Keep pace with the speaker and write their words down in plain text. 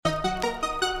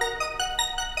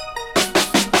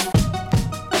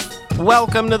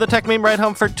Welcome to the Tech Meme Ride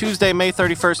Home for Tuesday, May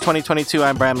 31st, 2022.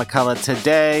 I'm Brian McCullough.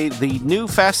 Today, the new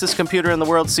fastest computer in the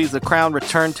world sees the crown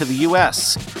return to the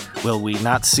U.S. Will we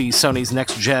not see Sony's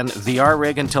next-gen VR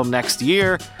rig until next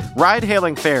year?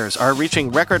 Ride-hailing fares are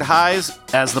reaching record highs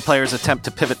as the players attempt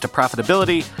to pivot to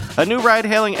profitability. A new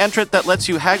ride-hailing entrant that lets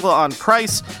you haggle on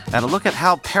price, and a look at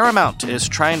how Paramount is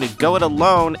trying to go it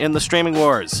alone in the streaming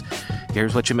wars.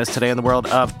 Here's what you missed today in the world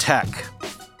of tech.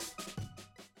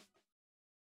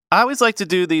 I always like to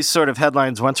do these sort of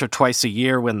headlines once or twice a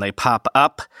year when they pop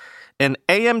up. An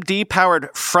AMD-powered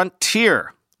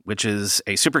Frontier, which is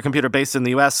a supercomputer based in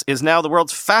the US, is now the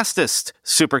world's fastest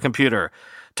supercomputer,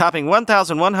 topping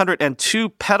 1,102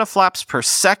 petaflops per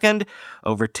second,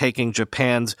 overtaking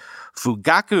Japan's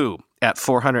Fugaku at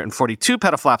 442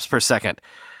 petaflops per second.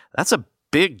 That's a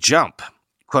big jump,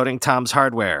 quoting Tom's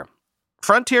Hardware.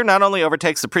 Frontier not only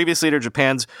overtakes the previous leader,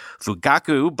 Japan's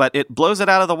Fugaku, but it blows it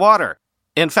out of the water.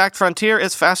 In fact, Frontier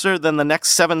is faster than the next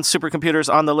 7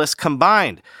 supercomputers on the list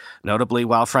combined. Notably,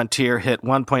 while Frontier hit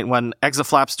 1.1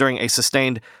 exaflops during a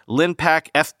sustained Linpack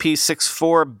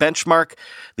FP64 benchmark,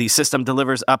 the system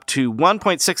delivers up to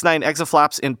 1.69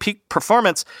 exaflops in peak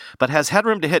performance, but has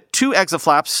headroom to hit 2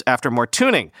 exaflops after more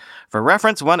tuning. For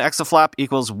reference, 1 exaflop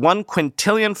equals 1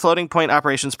 quintillion floating point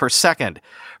operations per second.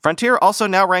 Frontier also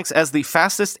now ranks as the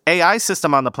fastest AI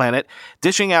system on the planet,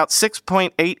 dishing out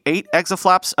 6.88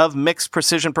 exaflops of mixed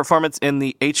precision performance in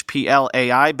the HPL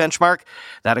AI benchmark.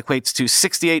 That equates to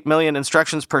 68 million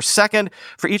instructions per second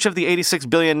for each of the 86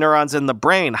 billion neurons in the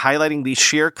brain, highlighting the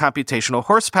sheer computational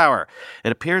horsepower.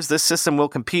 It appears this system will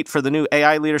compete for the new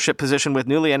AI leadership position with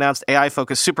newly announced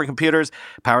AI-focused supercomputers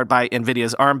powered by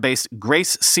NVIDIA's ARM-based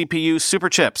Grace CPU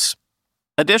superchips.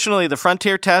 Additionally, the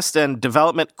Frontier Test and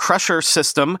Development Crusher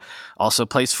system also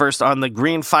placed first on the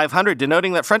Green 500,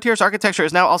 denoting that Frontier's architecture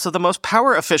is now also the most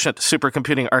power-efficient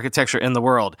supercomputing architecture in the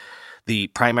world. The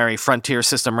primary Frontier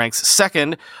system ranks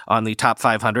second on the top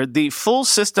 500. The full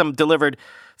system delivered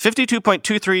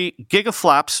 52.23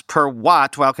 gigaflops per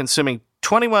watt while consuming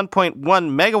 21.1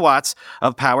 megawatts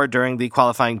of power during the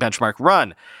qualifying benchmark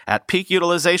run. At peak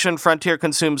utilization, Frontier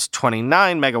consumes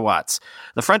 29 megawatts.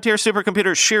 The Frontier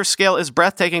supercomputer's sheer scale is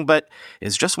breathtaking, but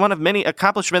is just one of many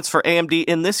accomplishments for AMD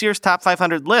in this year's top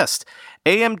 500 list.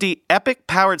 AMD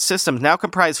EPYC-powered systems now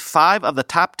comprise 5 of the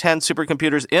top 10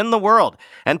 supercomputers in the world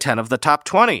and 10 of the top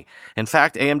 20. In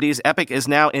fact, AMD's EPYC is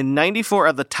now in 94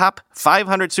 of the top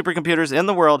 500 supercomputers in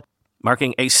the world,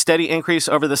 marking a steady increase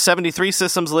over the 73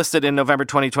 systems listed in November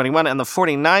 2021 and the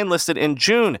 49 listed in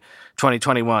June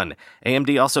 2021.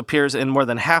 AMD also appears in more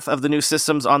than half of the new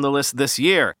systems on the list this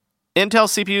year. Intel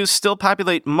CPUs still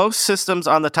populate most systems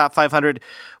on the top 500,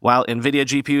 while NVIDIA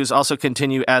GPUs also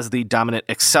continue as the dominant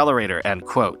accelerator, end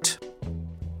quote.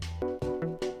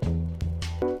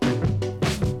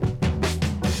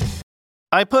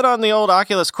 I put on the old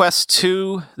Oculus Quest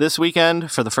 2 this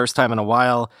weekend for the first time in a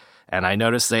while, and I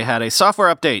noticed they had a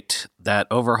software update that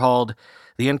overhauled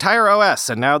the entire OS,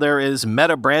 and now there is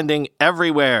meta branding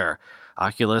everywhere.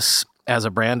 Oculus as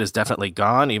a brand is definitely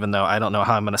gone, even though I don't know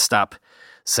how I'm going to stop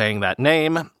saying that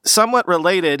name. Somewhat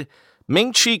related,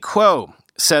 Ming-Chi Kuo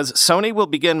says Sony will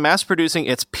begin mass-producing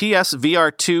its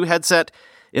PSVR 2 headset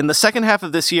in the second half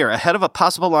of this year, ahead of a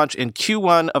possible launch in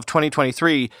Q1 of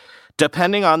 2023,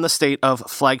 depending on the state of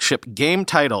flagship game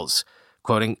titles,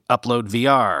 quoting Upload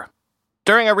VR.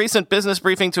 During a recent business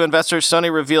briefing to investors,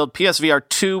 Sony revealed PSVR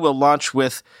 2 will launch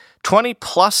with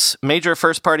 20-plus major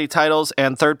first-party titles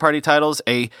and third-party titles.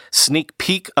 A sneak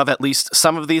peek of at least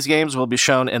some of these games will be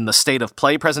shown in the State of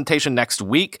Play presentation next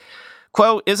week.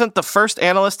 Kuo isn't the first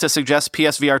analyst to suggest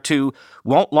PSVR 2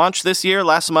 won't launch this year.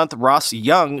 Last month, Ross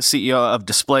Young, CEO of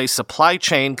Display Supply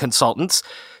Chain Consultants,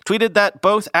 tweeted that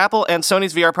both Apple and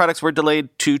Sony's VR products were delayed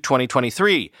to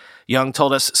 2023. Young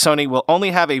told us Sony will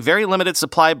only have a very limited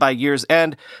supply by year's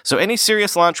end, so any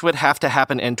serious launch would have to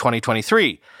happen in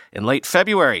 2023. In late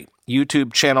February,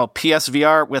 YouTube channel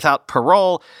PSVR Without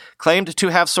Parole claimed to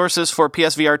have sources for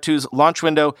PSVR 2's launch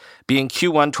window being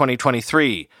Q1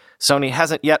 2023. Sony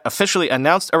hasn't yet officially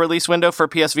announced a release window for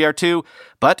PSVR 2,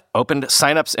 but opened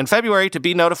signups in February to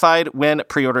be notified when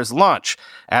pre-orders launch.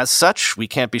 As such, we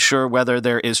can't be sure whether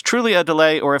there is truly a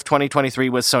delay or if 2023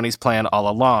 was Sony's plan all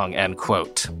along, end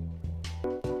quote.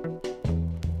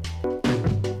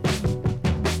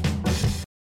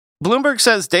 Bloomberg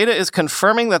says data is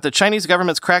confirming that the Chinese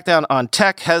government's crackdown on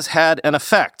tech has had an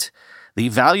effect. The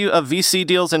value of VC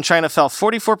deals in China fell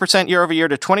 44% year over year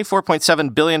to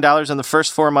 $24.7 billion in the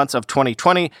first 4 months of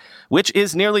 2020, which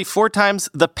is nearly 4 times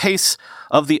the pace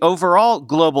of the overall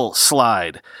global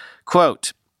slide.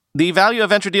 Quote, The value of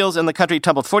venture deals in the country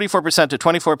tumbled 44% to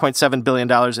 $24.7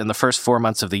 billion in the first 4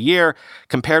 months of the year,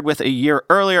 compared with a year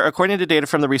earlier, according to data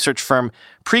from the research firm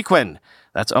Preqin.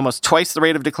 That's almost twice the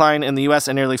rate of decline in the U.S.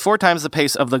 and nearly 4 times the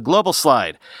pace of the global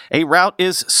slide. A rout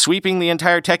is sweeping the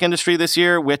entire tech industry this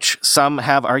year, which some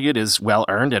have argued is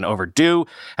well-earned and overdue.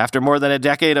 After more than a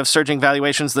decade of surging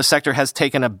valuations, the sector has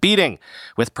taken a beating,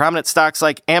 with prominent stocks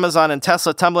like Amazon and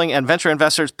Tesla tumbling and venture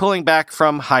investors pulling back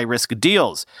from high-risk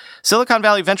deals. Silicon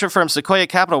Valley venture firm Sequoia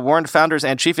Capital warned founders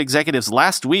and chief executives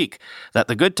last week that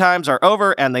the good times are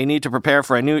over and they need to prepare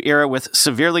for a new era with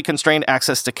severely constrained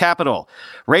access to capital.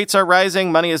 Rates are rising.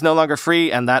 Money is no longer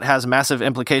free, and that has massive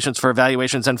implications for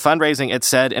valuations and fundraising, it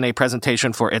said in a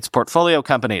presentation for its portfolio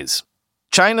companies.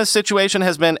 China's situation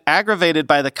has been aggravated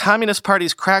by the Communist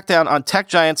Party's crackdown on tech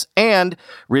giants and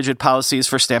rigid policies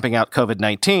for stamping out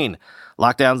COVID-19.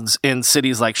 Lockdowns in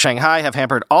cities like Shanghai have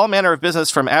hampered all manner of business,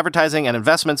 from advertising and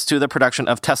investments to the production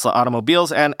of Tesla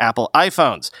automobiles and Apple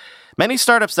iPhones. Many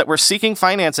startups that were seeking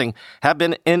financing have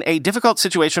been in a difficult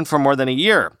situation for more than a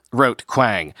year, wrote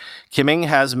Quang. Kiming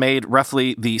has made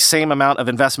roughly the same amount of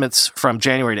investments from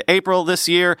January to April this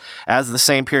year as the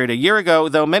same period a year ago,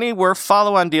 though many were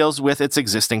follow-on deals with its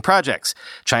existing projects.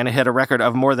 China hit a record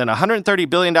of more than $130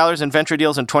 billion in venture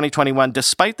deals in 2021,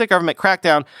 despite the government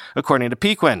crackdown, according to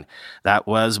Preqin. That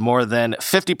was more than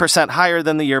 50% higher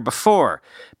than the year before.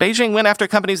 Beijing went after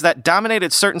companies that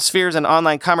dominated certain spheres in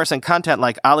online commerce and content,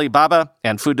 like Alibaba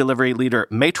and food delivery leader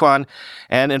Meituan,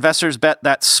 and investors bet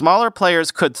that smaller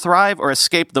players could thrive or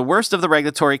escape the worst of the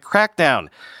regulatory crackdown.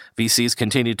 VCs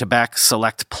continued to back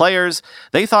select players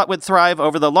they thought would thrive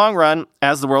over the long run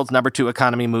as the world's number 2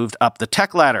 economy moved up the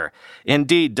tech ladder.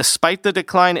 Indeed, despite the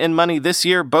decline in money this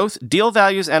year, both deal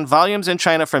values and volumes in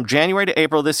China from January to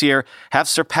April this year have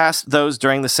surpassed those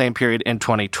during the same period in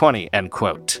 2020, end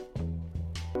quote.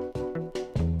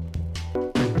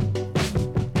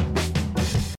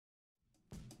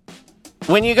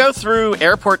 When you go through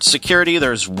airport security,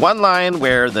 there's one line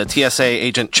where the TSA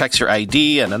agent checks your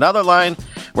ID and another line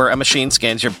where a machine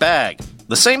scans your bag.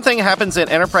 The same thing happens in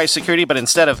enterprise security, but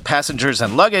instead of passengers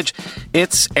and luggage,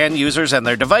 it's end users and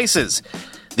their devices.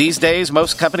 These days,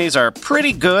 most companies are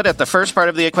pretty good at the first part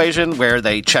of the equation, where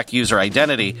they check user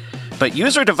identity. But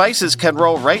user devices can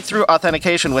roll right through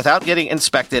authentication without getting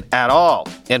inspected at all.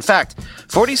 In fact,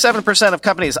 47% of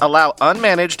companies allow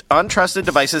unmanaged, untrusted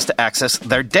devices to access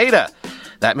their data.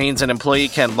 That means an employee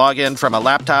can log in from a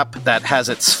laptop that has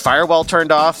its firewall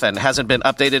turned off and hasn't been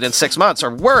updated in 6 months.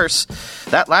 Or worse,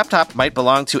 that laptop might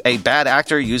belong to a bad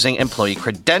actor using employee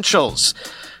credentials.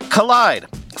 Kolide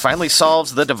finally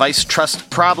solves the device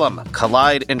trust problem.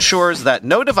 Kolide ensures that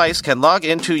no device can log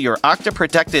into your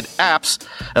Okta-protected apps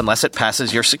unless it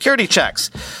passes your security checks.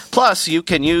 Plus, you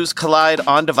can use Kolide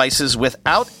on devices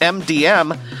without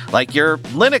MDM, like your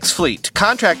Linux fleet,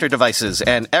 contractor devices,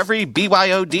 and every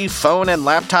BYOD phone and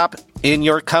laptop in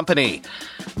your company.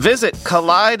 Visit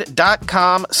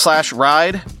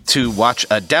kolide.com/ride to watch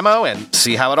a demo and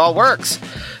see how it all works.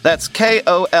 That's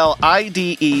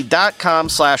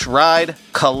KOLIDE.com/ride,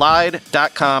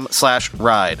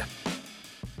 kolide.com/ride.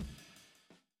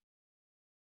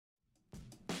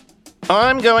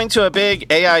 I'm going to a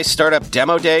big AI startup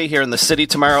demo day here in the city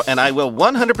tomorrow, and I will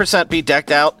 100% be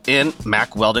decked out in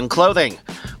Mack Weldon clothing.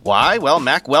 Why? Well,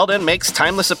 Mack Weldon makes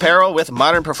timeless apparel with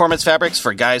modern performance fabrics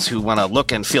for guys who want to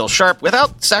look and feel sharp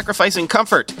without sacrificing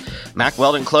comfort. Mack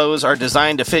Weldon clothes are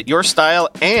designed to fit your style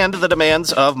and the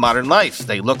demands of modern life.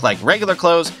 They look like regular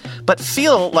clothes, but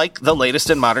feel like the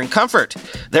latest in modern comfort.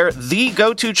 They're the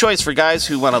go-to choice for guys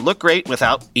who want to look great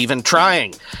without even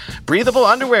trying. Breathable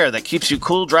underwear that keeps you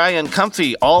cool, dry, and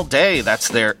comfy all day. That's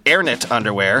their AirKnit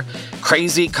underwear.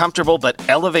 Crazy, comfortable, but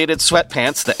elevated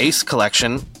sweatpants, the Ace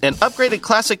collection. An upgraded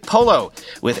classic polo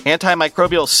with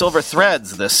antimicrobial silver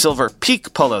threads, the Silver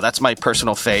Peak polo. That's my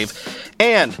personal fave.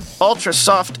 And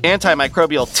ultra-soft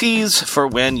antimicrobial tees for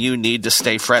when you need to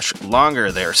stay fresh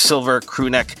longer. Their silver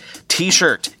crewneck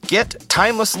t-shirt. Get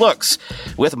timeless looks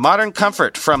with modern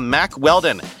comfort from Mack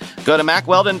Weldon. Go to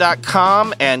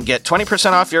MackWeldon.com and get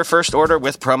 20% off your first order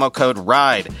with promo code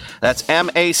RIDE. That's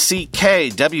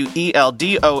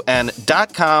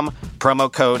MackWeldon.com,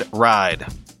 promo code RIDE.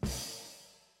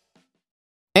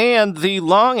 And the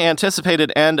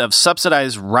long-anticipated end of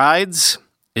subsidized rides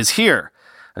is here.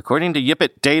 According to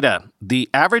Yipit data, the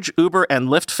average Uber and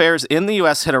Lyft fares in the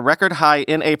U.S. hit a record high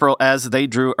in April as they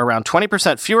drew around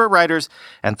 20% fewer riders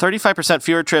and 35%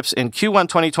 fewer trips in Q1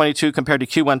 2022 compared to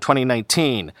Q1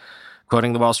 2019,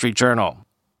 quoting the Wall Street Journal.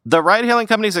 The ride-hailing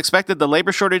companies expected the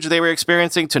labor shortage they were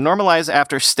experiencing to normalize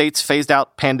after states phased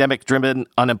out pandemic-driven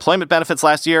unemployment benefits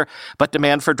last year, but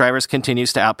demand for drivers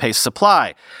continues to outpace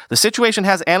supply. The situation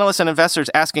has analysts and investors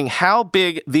asking how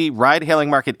big the ride-hailing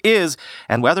market is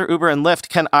and whether Uber and Lyft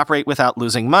can operate without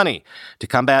losing money. To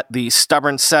combat the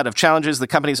stubborn set of challenges, the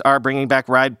companies are bringing back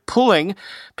ride pooling,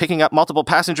 picking up multiple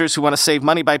passengers who want to save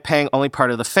money by paying only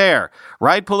part of the fare.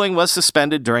 Ride pooling was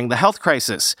suspended during the health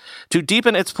crisis. To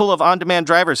deepen its pool of on-demand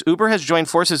drivers, Uber has joined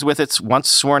forces with its once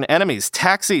sworn enemies,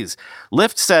 taxis.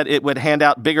 Lyft said it would hand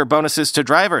out bigger bonuses to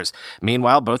drivers.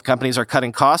 Meanwhile, both companies are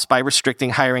cutting costs by restricting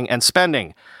hiring and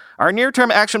spending. Our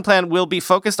near-term action plan will be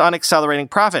focused on accelerating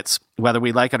profits. Whether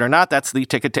we like it or not, that's the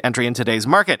ticket to entry in today's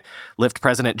market, Lyft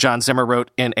President John Zimmer wrote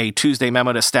in a Tuesday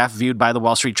memo to staff viewed by the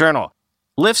Wall Street Journal.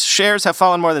 Lyft's shares have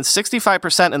fallen more than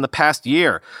 65% in the past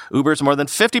year, Uber's more than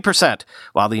 50%,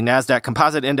 while the NASDAQ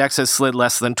Composite Index has slid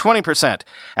less than 20%.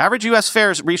 Average U.S.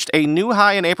 fares reached a new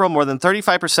high in April, more than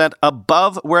 35%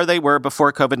 above where they were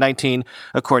before COVID-19,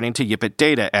 according to Yipit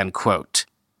data, end quote.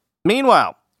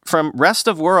 Meanwhile, from Rest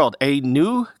of World, a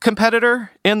new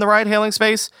competitor in the ride-hailing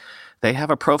space, they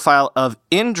have a profile of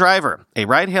InDriver, a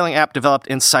ride-hailing app developed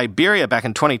in Siberia back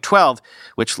in 2012,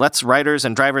 which lets riders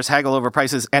and drivers haggle over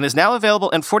prices and is now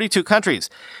available in 42 countries.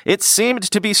 It seemed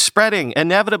to be spreading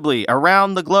inevitably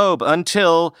around the globe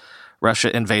until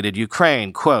Russia invaded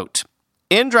Ukraine. Quote,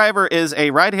 InDriver is a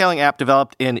ride-hailing app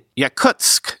developed in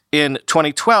Yakutsk in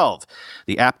 2012.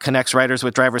 The app connects riders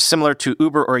with drivers similar to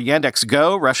Uber or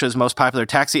Yandex.Go, Russia's most popular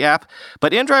taxi app,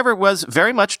 but InDriver was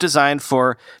very much designed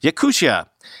for Yakutia.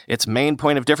 Its main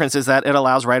point of difference is that it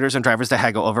allows riders and drivers to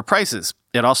haggle over prices.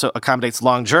 It also accommodates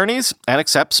long journeys and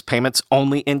accepts payments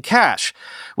only in cash.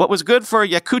 What was good for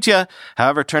Yakutia,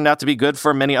 however, turned out to be good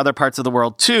for many other parts of the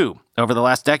world, too. Over the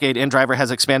last decade, InDriver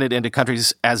has expanded into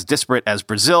countries as disparate as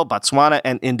Brazil, Botswana,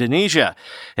 and Indonesia.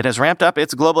 It has ramped up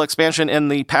its global expansion in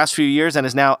the past few years and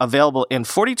is now available in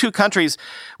 42 countries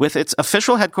with its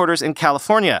official headquarters in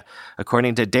California.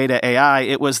 According to Data AI,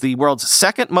 it was the world's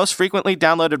second most frequently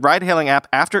downloaded ride-hailing app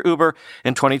after Uber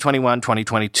in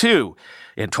 2021-2022.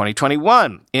 In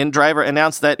 2021, InDriver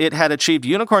announced that it had achieved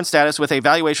unicorn status with a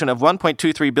valuation of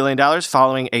 $1.23 billion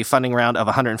following a funding round of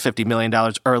 $150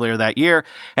 million earlier that year,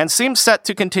 and seems set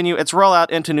to continue its rollout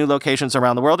into new locations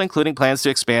around the world, including plans to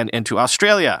expand into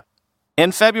Australia.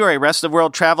 In February, Rest of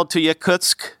World traveled to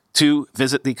Yakutsk to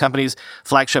visit the company's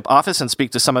flagship office and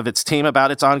speak to some of its team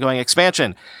about its ongoing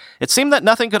expansion. It seemed that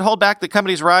nothing could hold back the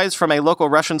company's rise from a local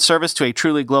Russian service to a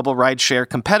truly global rideshare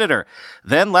competitor.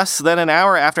 Then, less than an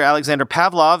hour after Alexander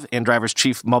Pavlov, InDriver's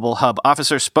chief mobile hub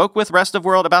officer, spoke with Rest of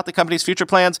World about the company's future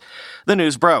plans, the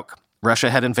news broke. Russia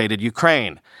had invaded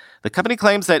Ukraine. The company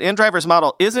claims that InDriver's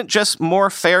model isn't just more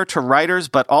fair to riders,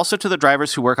 but also to the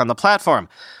drivers who work on the platform.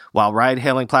 While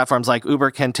ride-hailing platforms like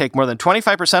Uber can take more than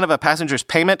 25% of a passenger's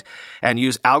payment and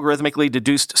use algorithmically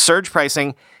deduced surge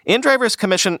pricing, InDriver's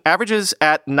commission averages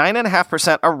at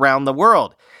 9.5% around the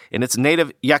world. In its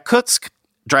native Yakutsk,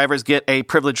 drivers get a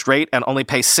privileged rate and only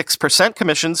pay 6%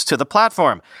 commissions to the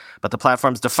platform. But the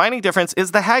platform's defining difference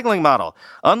is the haggling model.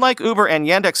 Unlike Uber and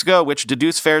Yandex.Go, which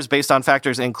deduce fares based on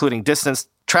factors including distance,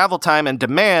 travel time, and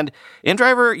demand,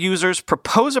 InDriver users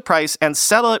propose a price and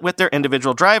settle it with their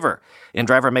individual driver.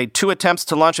 InDriver made 2 attempts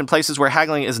to launch in places where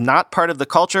haggling is not part of the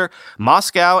culture,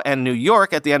 Moscow and New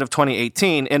York at the end of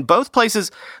 2018. In both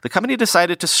places, the company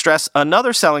decided to stress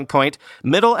another selling point,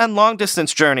 middle and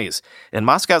long-distance journeys. In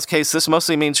Moscow's case, this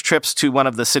mostly means trips to one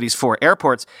of the city's 4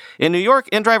 airports. In New York,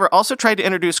 InDriver also tried to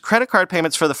introduce credit card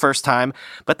payments for the first time,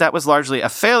 but that was largely a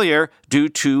failure due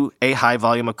to a high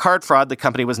volume of card fraud the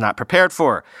company was not prepared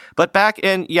for. But back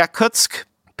in Yakutsk,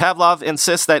 Pavlov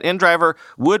insists that InDriver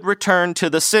would return to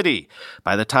the city.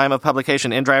 By the time of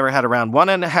publication, InDriver had around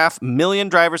 1.5 million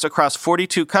drivers across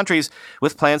 42 countries,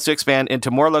 with plans to expand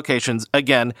into more locations,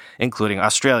 again, including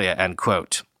Australia, end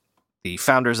quote. The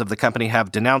founders of the company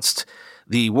have denounced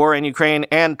the war in Ukraine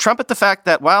and trumpet the fact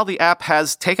that while the app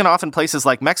has taken off in places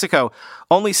like Mexico,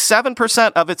 only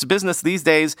 7% of its business these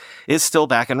days is still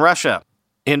back in Russia.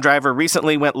 InDriver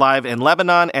recently went live in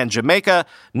Lebanon and Jamaica.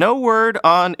 No word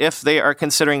on if they are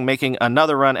considering making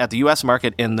another run at the U.S.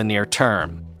 market in the near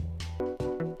term.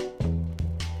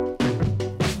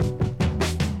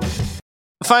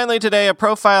 Finally today, a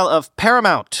profile of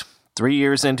Paramount. 3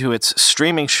 years into its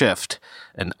streaming shift,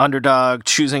 an underdog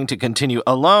choosing to continue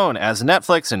alone as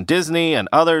Netflix and Disney and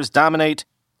others dominate,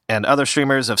 and other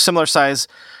streamers of similar size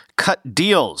cut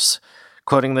deals,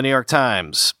 quoting the New York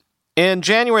Times. In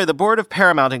January, the board of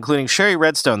Paramount, including Sherry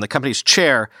Redstone, the company's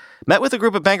chair, met with a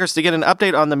group of bankers to get an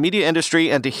update on the media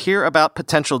industry and to hear about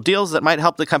potential deals that might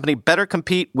help the company better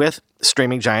compete with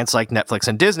streaming giants like Netflix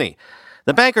and Disney.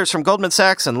 The bankers from Goldman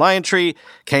Sachs and LionTree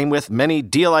came with many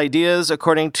deal ideas,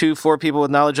 according to 4 people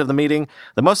with knowledge of the meeting.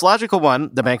 The most logical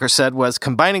one, the banker said, was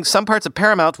combining some parts of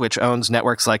Paramount, which owns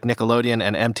networks like Nickelodeon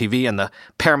and MTV and the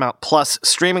Paramount Plus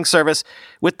streaming service,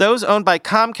 with those owned by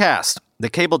Comcast, the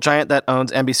cable giant that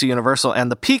owns NBC Universal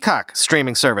and the Peacock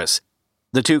streaming service.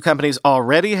 The 2 companies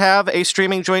already have a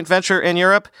streaming joint venture in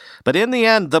Europe, but in the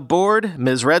end, the board,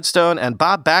 Ms. Redstone, and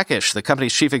Bob Bakish, the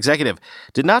company's chief executive,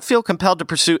 did not feel compelled to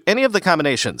pursue any of the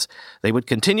combinations. They would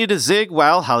continue to zig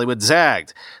while Hollywood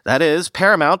zagged. That is,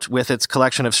 Paramount, with its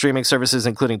collection of streaming services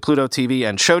including Pluto TV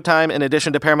and Showtime in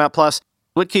addition to Paramount Plus,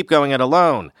 would keep going it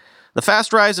alone. The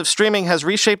fast rise of streaming has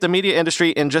reshaped the media industry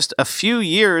in just a few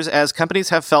years as companies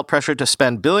have felt pressured to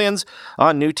spend billions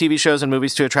on new TV shows and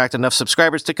movies to attract enough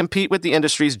subscribers to compete with the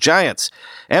industry's giants.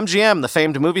 MGM, the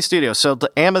famed movie studio, sold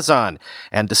to Amazon,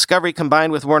 and Discovery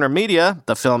combined with Warner Media,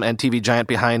 the film and TV giant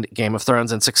behind Game of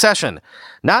Thrones and Succession.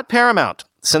 Not Paramount.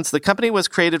 Since the company was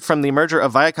created from the merger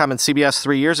of Viacom and CBS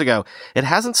 3 years ago, it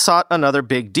hasn't sought another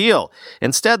big deal.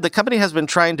 Instead, the company has been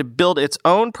trying to build its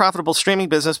own profitable streaming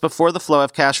business before the flow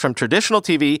of cash from traditional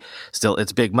TV, still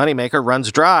its big moneymaker,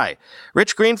 runs dry.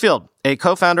 Rich Greenfield, a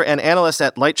co-founder and analyst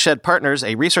at Lightshed Partners,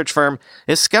 a research firm,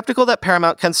 is skeptical that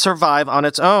Paramount can survive on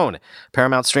its own.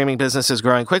 Paramount's streaming business is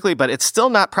growing quickly, but it's still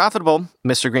not profitable,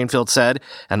 Mr. Greenfield said,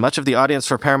 and much of the audience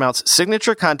for Paramount's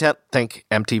signature content, think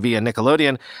MTV and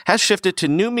Nickelodeon, has shifted to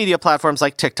new media platforms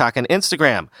like TikTok and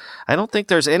Instagram. I don't think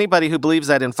there's anybody who believes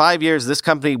that in 5 years this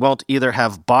company won't either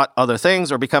have bought other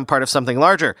things or become part of something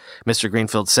larger, Mr.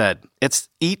 Greenfield said. It's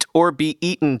eat or be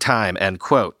eaten time, end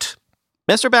quote.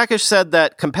 Mr. Bakish said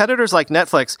that competitors like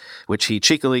Netflix, which he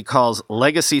cheekily calls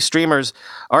legacy streamers,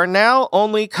 are now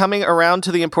only coming around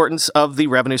to the importance of the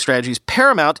revenue strategies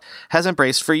Paramount has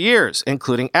embraced for years,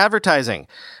 including advertising.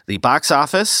 The box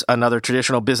office, another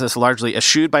traditional business largely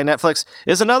eschewed by Netflix,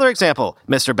 is another example,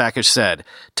 Mr. Bakish said.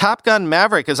 Top Gun: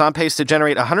 Maverick is on pace to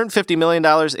generate $150 million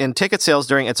in ticket sales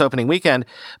during its opening weekend,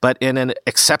 but in an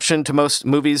exception to most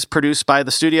movies produced by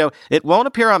the studio, it won't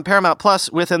appear on Paramount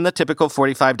Plus within the typical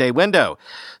 45-day window.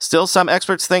 Still, some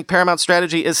experts think Paramount's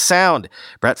strategy is sound.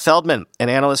 Brett Feldman, an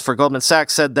analyst for Goldman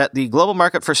Sachs, said that the global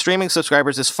market for streaming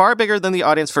subscribers is far bigger than the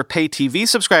audience for pay TV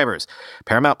subscribers.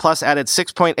 Paramount Plus added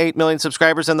 6.8 million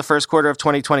subscribers in the first quarter of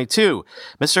 2022.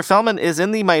 Mr. Feldman is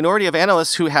in the minority of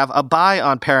analysts who have a buy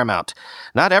on Paramount.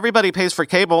 Not everybody pays for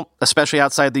cable, especially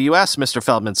outside the U.S., Mr.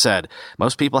 Feldman said.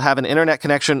 Most people have an internet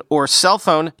connection or cell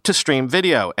phone to stream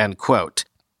video, end quote.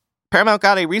 Paramount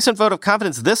got a recent vote of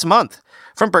confidence this month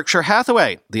from Berkshire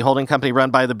Hathaway, the holding company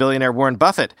run by the billionaire Warren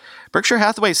Buffett. Berkshire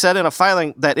Hathaway said in a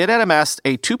filing that it had amassed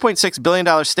a $2.6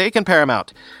 billion stake in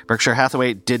Paramount. Berkshire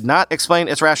Hathaway did not explain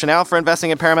its rationale for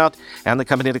investing in Paramount, and the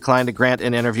company declined to grant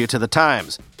an interview to The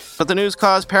Times. But the news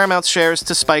caused Paramount's shares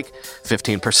to spike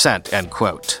 15%, end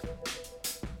quote.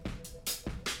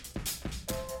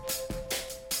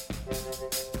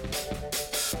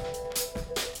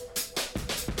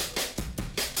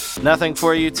 Nothing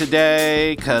for you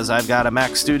today, because I've got a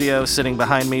Mac Studio sitting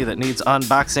behind me that needs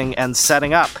unboxing and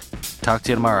setting up. Talk to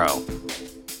you tomorrow.